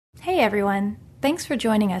Hey everyone, thanks for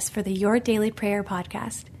joining us for the Your Daily Prayer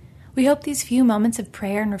podcast. We hope these few moments of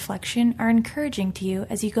prayer and reflection are encouraging to you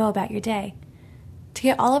as you go about your day. To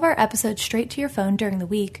get all of our episodes straight to your phone during the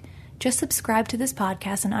week, just subscribe to this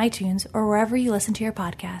podcast on iTunes or wherever you listen to your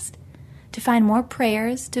podcast. To find more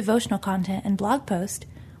prayers, devotional content, and blog posts,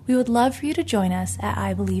 we would love for you to join us at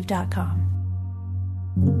ibelieve.com.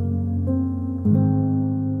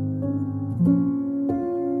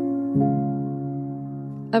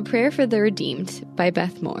 A Prayer for the Redeemed by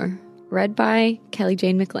Beth Moore, read by Kelly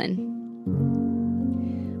Jane McLinn.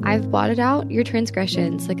 I've blotted out your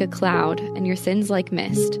transgressions like a cloud and your sins like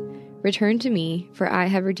mist. Return to me, for I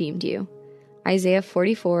have redeemed you. Isaiah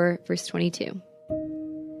 44, verse 22.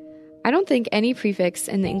 I don't think any prefix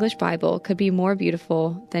in the English Bible could be more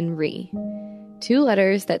beautiful than re. 2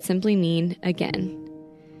 letters that simply mean again.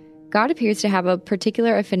 God appears to have a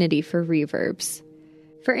particular affinity for reverbs.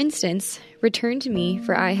 For instance, return to me,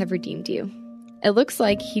 for I have redeemed you. It looks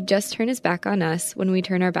like he just turned his back on us when we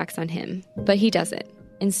turn our backs on him, but he doesn't.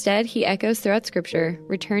 Instead, he echoes throughout Scripture,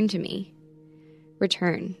 return to me.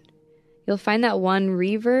 Return. You'll find that one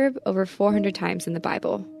reverb over 400 times in the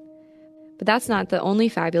Bible. But that's not the only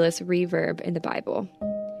fabulous reverb in the Bible.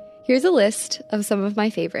 Here's a list of some of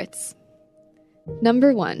my favorites.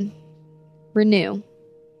 Number 1, renew.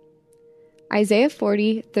 Isaiah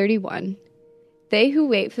 40:31. They who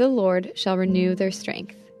wait for the Lord shall renew their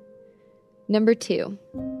strength. Number 2,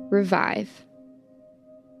 revive.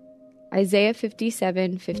 Isaiah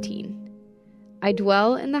 57:15. I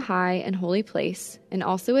dwell in the high and holy place, and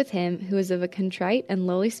also with him who is of a contrite and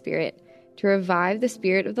lowly spirit, to revive the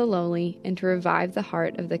spirit of the lowly and to revive the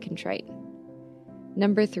heart of the contrite.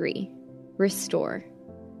 Number 3, restore.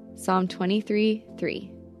 Psalm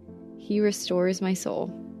 23:3. He restores my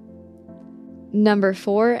soul. Number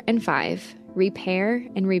 4 and 5, repair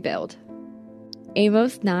and rebuild.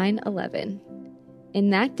 Amos 9:11. In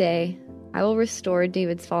that day, I will restore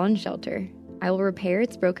David's fallen shelter. I will repair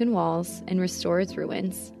its broken walls and restore its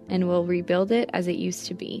ruins, and will rebuild it as it used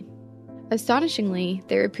to be. Astonishingly,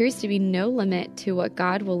 there appears to be no limit to what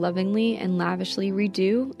God will lovingly and lavishly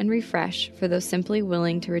redo and refresh for those simply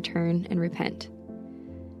willing to return and repent.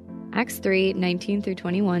 Acts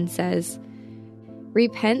 3:19-21 says,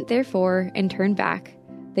 Repent therefore and turn back,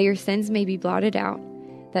 that your sins may be blotted out,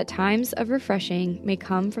 that times of refreshing may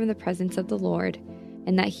come from the presence of the Lord,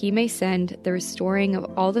 and that he may send the restoring of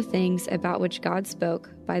all the things about which God spoke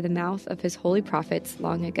by the mouth of his holy prophets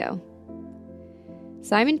long ago.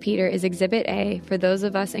 Simon Peter is Exhibit A for those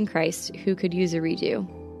of us in Christ who could use a redo.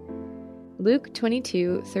 Luke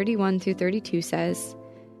 22:31-32 says,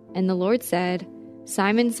 And the Lord said,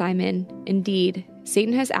 Simon, Simon, indeed,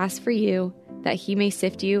 Satan has asked for you, that he may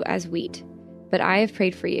sift you as wheat. But I have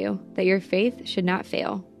prayed for you, that your faith should not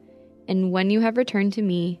fail. And when you have returned to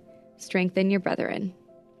me, strengthen your brethren.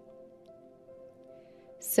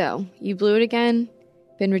 So, you blew it again,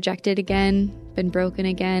 been rejected again, been broken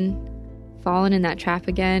again, fallen in that trap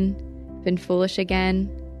again, been foolish again,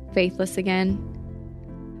 faithless again.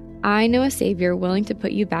 I know a Savior willing to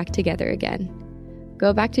put you back together again.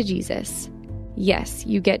 Go back to Jesus. Yes,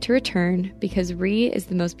 you get to return because re is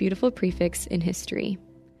the most beautiful prefix in history.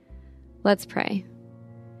 Let's pray.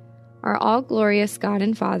 Our all-glorious God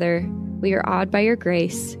and Father, we are awed by your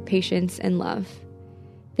grace, patience, and love.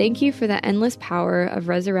 Thank you for the endless power of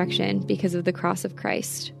resurrection because of the cross of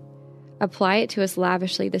Christ. Apply it to us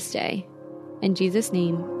lavishly this day. In Jesus'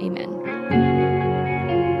 name, amen.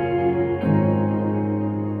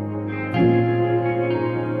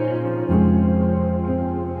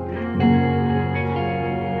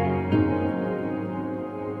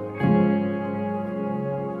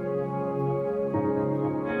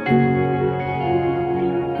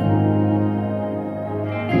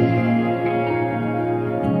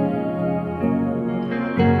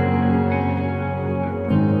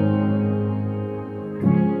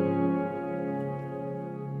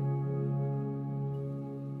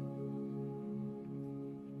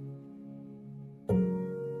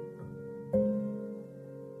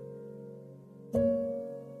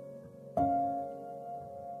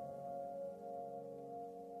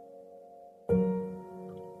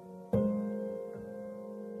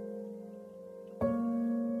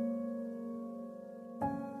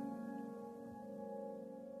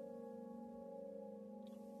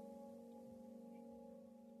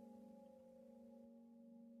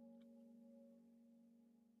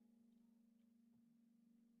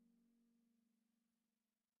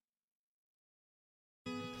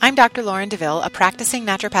 I'm Dr. Lauren DeVille, a practicing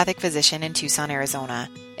naturopathic physician in Tucson, Arizona.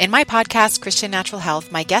 In my podcast, Christian Natural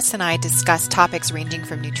Health, my guests and I discuss topics ranging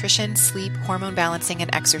from nutrition, sleep, hormone balancing, and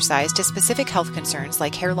exercise to specific health concerns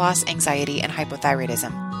like hair loss, anxiety, and hypothyroidism.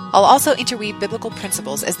 I'll also interweave biblical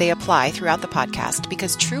principles as they apply throughout the podcast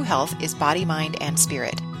because true health is body, mind, and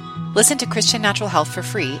spirit. Listen to Christian Natural Health for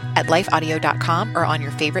free at lifeaudio.com or on your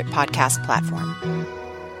favorite podcast platform.